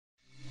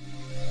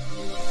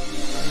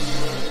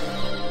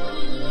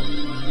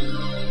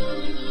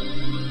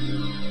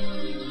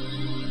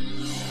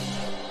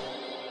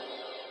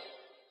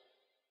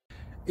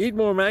eat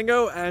more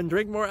mango and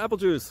drink more apple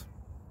juice.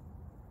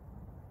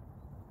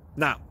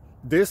 Now,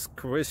 this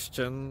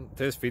video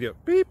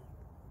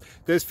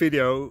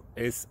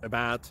is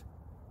about,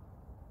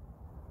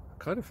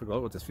 I kind of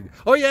forgot what this video.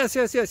 Oh yes.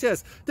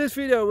 This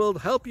video will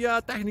help you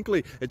out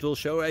technically. It will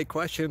show a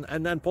question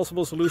and then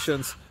possible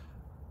solutions.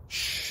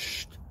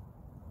 Shh.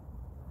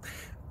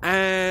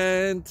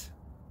 And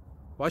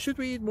why should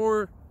we eat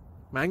more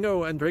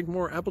mango and drink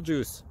more apple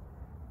juice?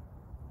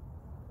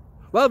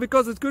 Well,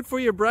 because it's good for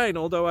your brain,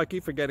 although I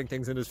keep forgetting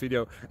things in this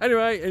video.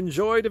 Anyway,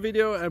 enjoy the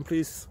video and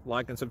please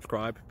like and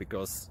subscribe,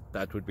 because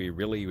that would be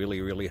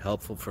really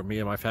helpful for me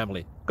and my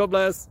family. God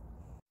bless!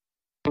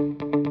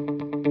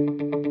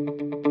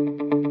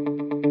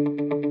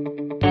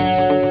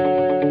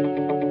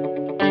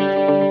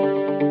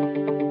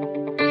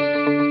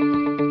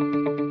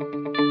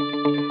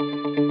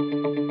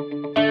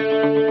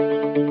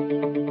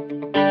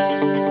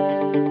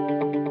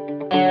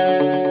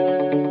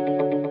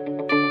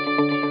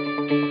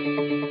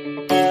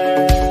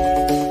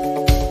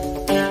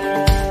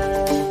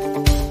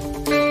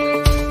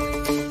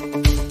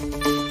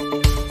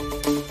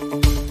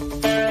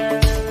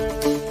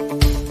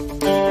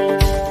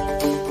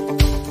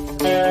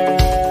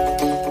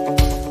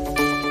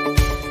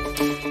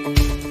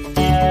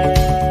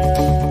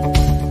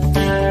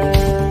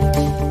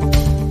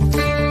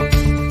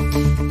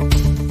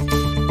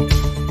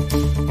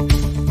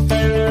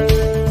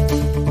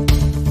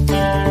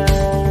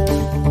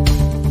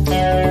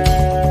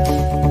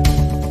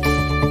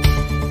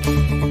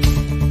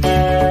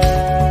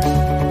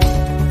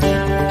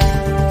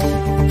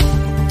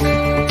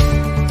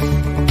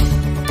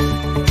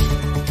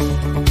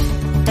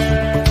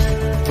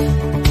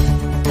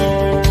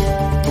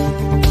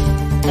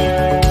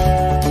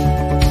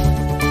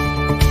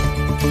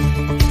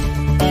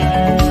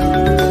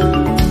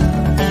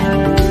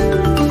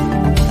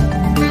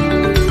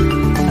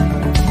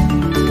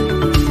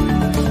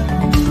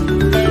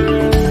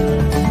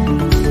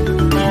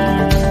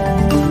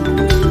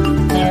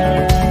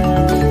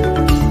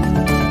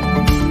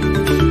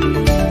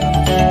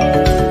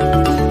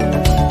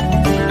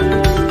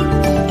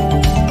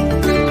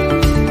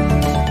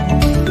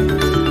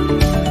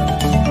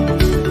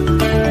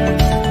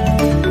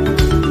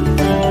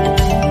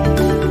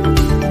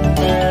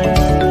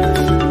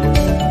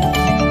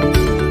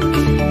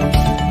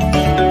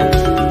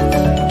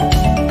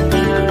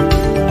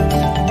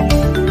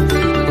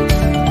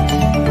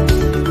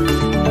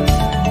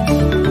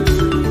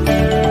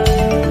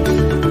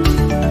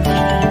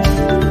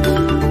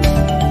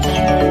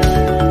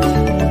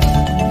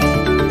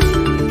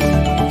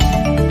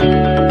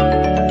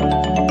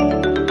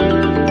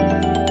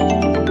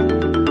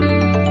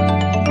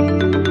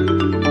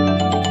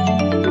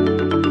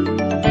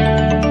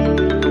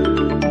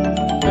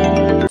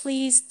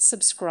 Please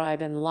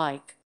subscribe and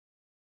like.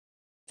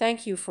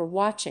 Thank you for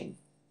watching.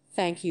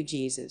 Thank you,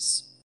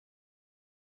 Jesus.